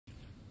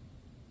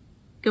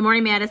Good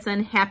morning,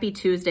 Madison. Happy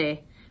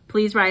Tuesday.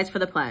 Please rise for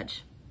the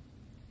pledge.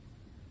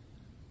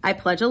 I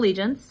pledge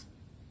allegiance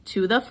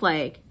to the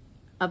flag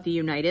of the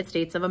United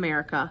States of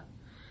America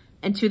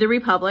and to the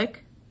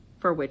republic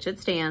for which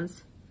it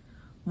stands,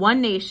 one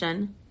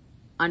nation,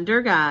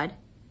 under God,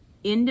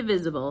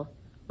 indivisible,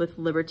 with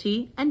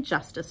liberty and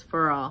justice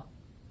for all.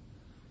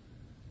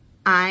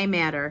 I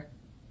matter.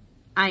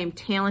 I am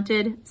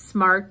talented,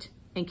 smart,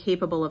 and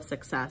capable of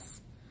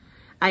success.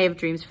 I have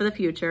dreams for the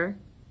future,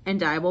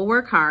 and I will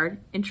work hard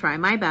and try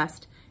my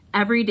best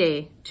every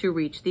day to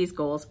reach these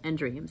goals and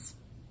dreams.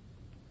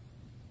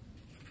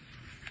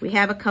 We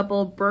have a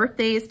couple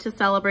birthdays to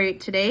celebrate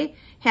today.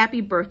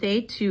 Happy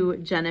birthday to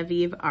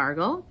Genevieve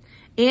Argel,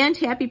 and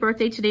happy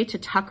birthday today to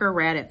Tucker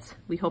Raditz.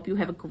 We hope you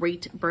have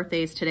great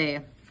birthdays today.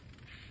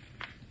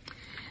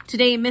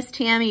 Today, Miss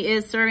Tammy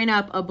is serving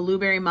up a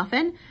blueberry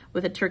muffin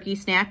with a turkey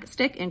snack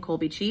stick and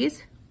Colby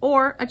cheese,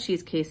 or a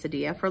cheese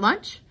quesadilla for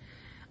lunch.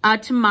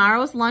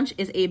 Tomorrow's lunch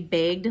is a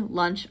bagged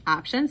lunch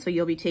option, so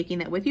you'll be taking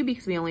that with you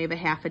because we only have a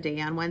half a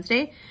day on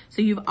Wednesday.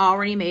 So you've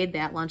already made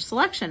that lunch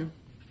selection.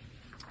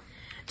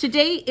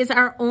 Today is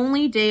our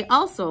only day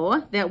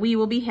also that we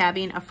will be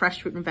having a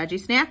fresh fruit and veggie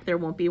snack. There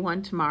won't be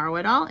one tomorrow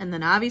at all. And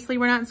then obviously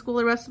we're not in school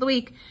the rest of the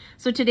week.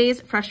 So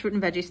today's fresh fruit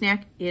and veggie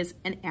snack is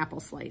an apple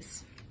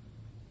slice.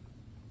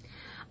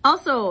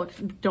 Also,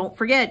 don't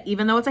forget,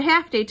 even though it's a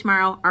half day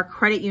tomorrow, our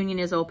credit union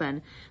is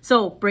open.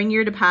 So bring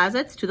your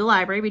deposits to the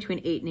library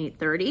between 8 and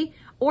 8:30.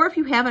 Or if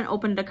you haven't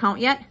opened an account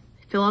yet,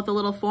 fill out the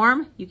little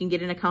form. You can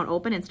get an account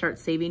open and start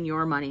saving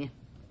your money.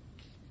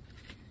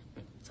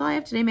 That's all I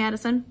have today,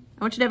 Madison.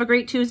 I want you to have a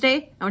great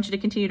Tuesday. I want you to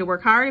continue to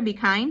work hard and be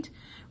kind.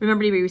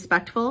 Remember to be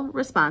respectful,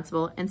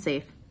 responsible, and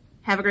safe.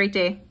 Have a great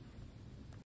day.